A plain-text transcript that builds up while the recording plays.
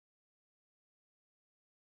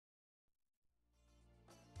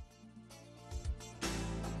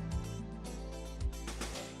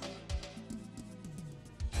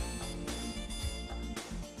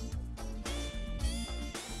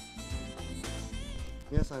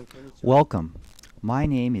Welcome. My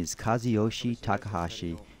name is Kazuyoshi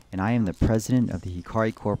Takahashi, and I am the president of the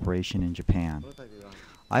Hikari Corporation in Japan.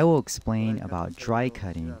 I will explain about dry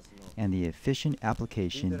cutting and the efficient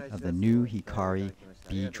application of the new Hikari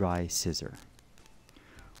BDry scissor.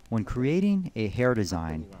 When creating a hair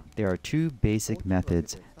design, there are two basic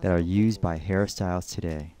methods that are used by hairstylists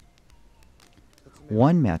today.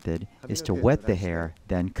 One method is to wet the hair,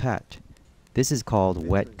 then cut. This is called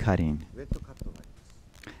wet cutting.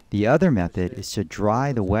 The other method is to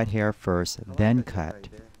dry the wet hair first, then cut,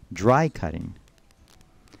 dry cutting.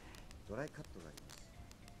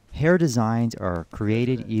 Hair designs are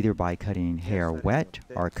created either by cutting hair wet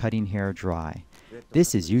or cutting hair dry.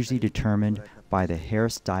 This is usually determined by the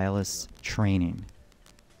hairstylist's training.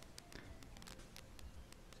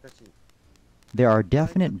 There are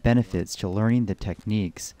definite benefits to learning the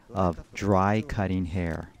techniques of dry cutting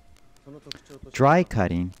hair. Dry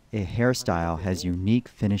cutting a hairstyle has unique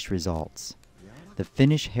finished results. The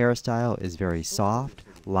finished hairstyle is very soft,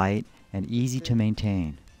 light, and easy to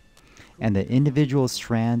maintain, and the individual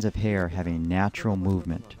strands of hair have a natural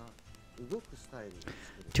movement.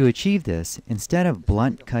 To achieve this, instead of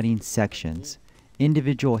blunt cutting sections,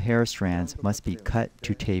 individual hair strands must be cut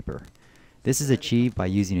to taper. This is achieved by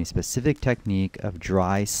using a specific technique of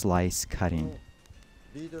dry slice cutting.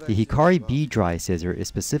 The Hikari BDry scissor is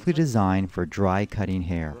specifically designed for dry cutting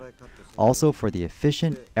hair, also for the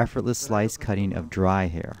efficient, effortless slice cutting of dry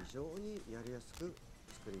hair.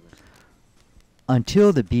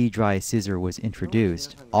 Until the BDry scissor was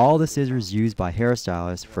introduced, all the scissors used by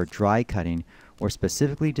hairstylists for dry cutting were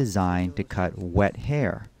specifically designed to cut wet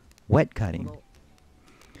hair, wet cutting.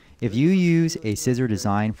 If you use a scissor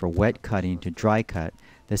designed for wet cutting to dry cut,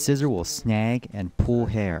 the scissor will snag and pull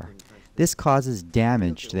hair. This causes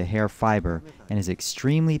damage to the hair fiber and is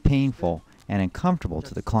extremely painful and uncomfortable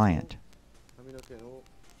to the client.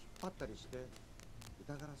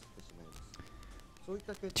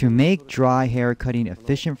 To make dry hair cutting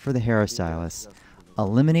efficient for the hairstylist,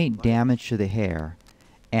 eliminate damage to the hair,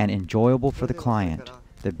 and enjoyable for the client,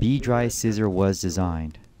 the BDry scissor was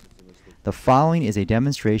designed. The following is a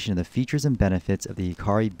demonstration of the features and benefits of the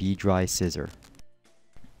Hikari BDry scissor.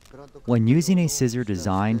 When using a scissor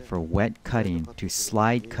designed for wet cutting to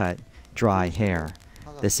slide cut dry hair,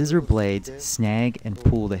 the scissor blades snag and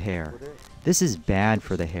pull the hair. This is bad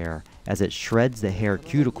for the hair as it shreds the hair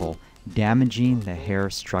cuticle, damaging the hair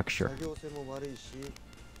structure.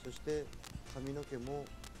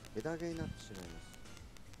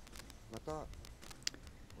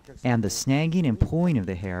 And the snagging and pulling of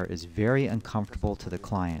the hair is very uncomfortable to the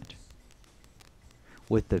client.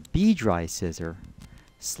 With the BDry scissor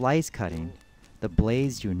slice cutting, the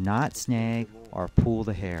blades do not snag or pull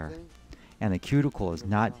the hair, and the cuticle is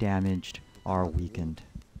not damaged or weakened.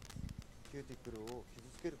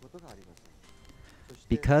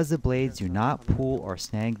 Because the blades do not pull or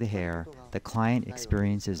snag the hair, the client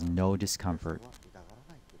experiences no discomfort.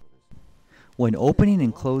 When opening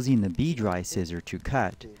and closing the BDry scissor to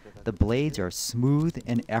cut, the blades are smooth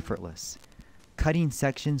and effortless, cutting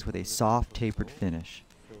sections with a soft tapered finish.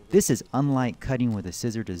 This is unlike cutting with a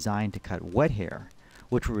scissor designed to cut wet hair,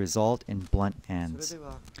 which will result in blunt ends.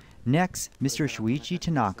 Next, Mr. Shuichi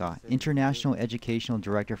Tanaka, International Educational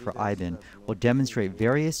Director for IBIN, will demonstrate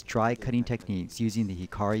various dry cutting techniques using the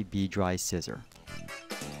Hikari BDry scissor.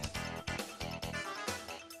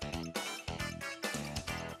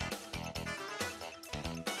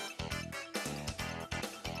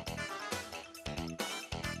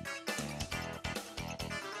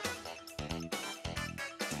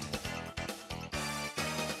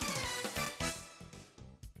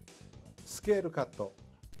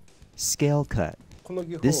 Scale cut.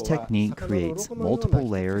 This technique creates multiple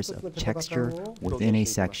layers of texture within a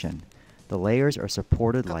section. The layers are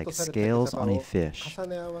supported like scales on a fish.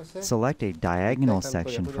 Select a diagonal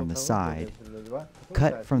section from the side.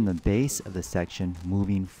 Cut from the base of the section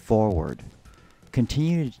moving forward.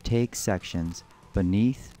 Continue to take sections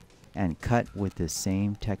beneath and cut with the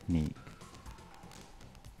same technique.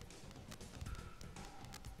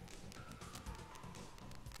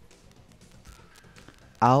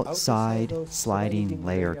 Outside sliding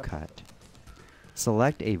layer cut.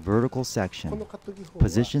 Select a vertical section,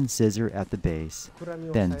 position scissor at the base,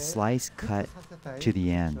 then slice cut to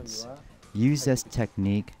the ends. Use this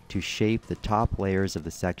technique to shape the top layers of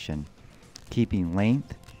the section, keeping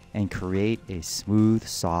length and create a smooth,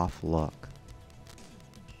 soft look.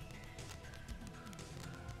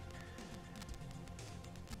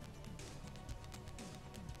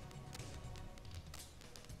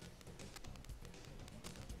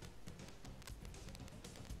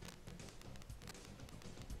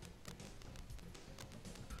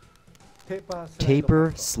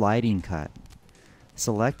 Taper sliding cut.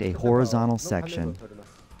 Select a horizontal section.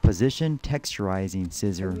 Position texturizing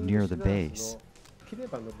scissor near the base.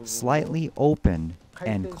 Slightly open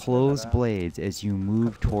and close blades as you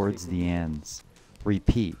move towards the ends.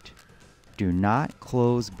 Repeat. Do not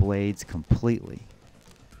close blades completely.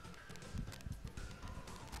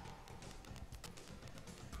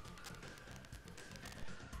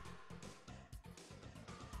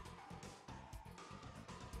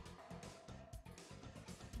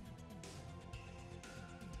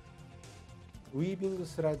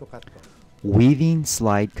 Weaving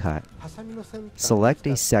slide cut. Select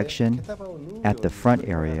a section at the front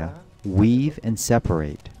area, weave and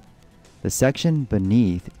separate. The section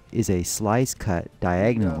beneath is a slice cut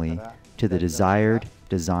diagonally to the desired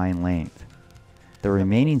design length. The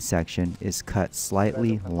remaining section is cut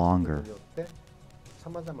slightly longer.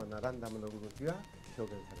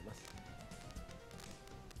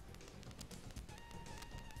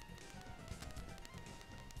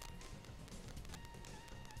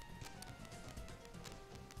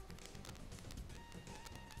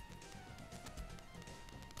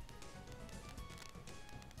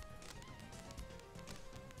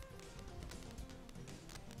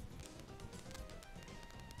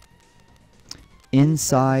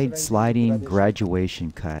 Inside sliding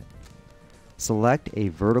graduation cut. Select a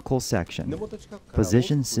vertical section.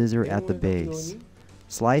 Position scissor at the base.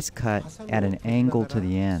 Slice cut at an angle to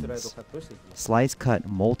the ends. Slice cut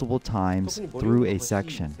multiple times through a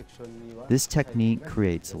section. This technique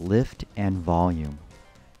creates lift and volume.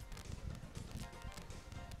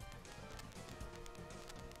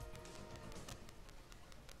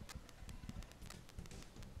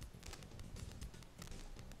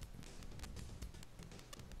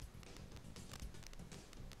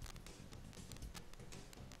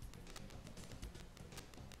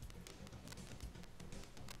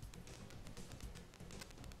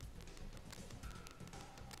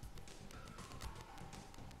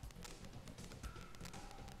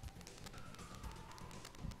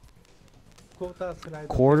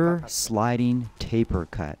 Quarter sliding taper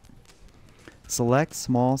cut. Select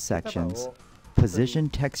small sections,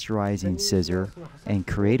 position texturizing scissor, and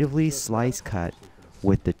creatively slice cut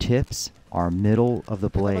with the tips or middle of the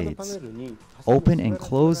blades. Open and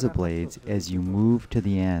close the blades as you move to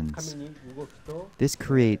the ends. This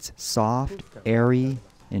creates soft, airy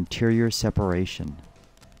interior separation.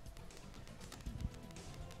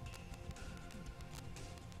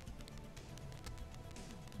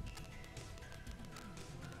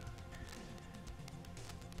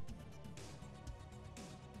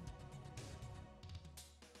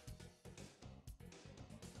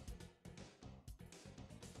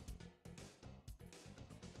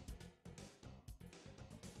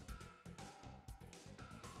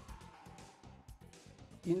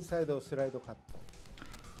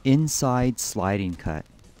 Inside sliding cut.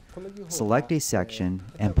 Select a section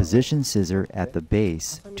and position scissor at the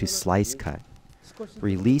base to slice cut.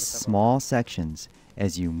 Release small sections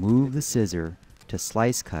as you move the scissor to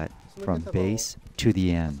slice cut from base to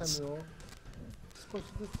the ends.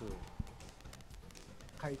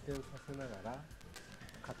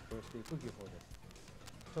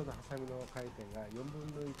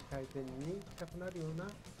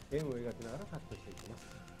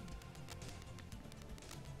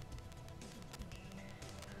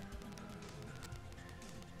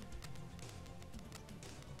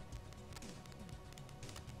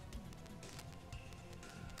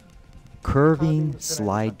 Curving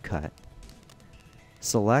slide cut.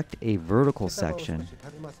 Select a vertical section,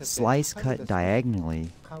 slice cut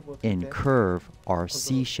diagonally in curve or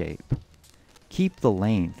C shape. Keep the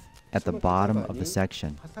length at the bottom of the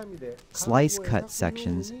section. Slice cut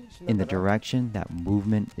sections in the direction that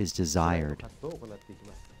movement is desired.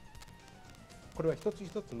 これは一つ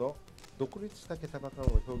一つの独立した毛束感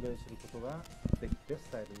を表現することができてス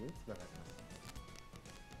タイルにつながります。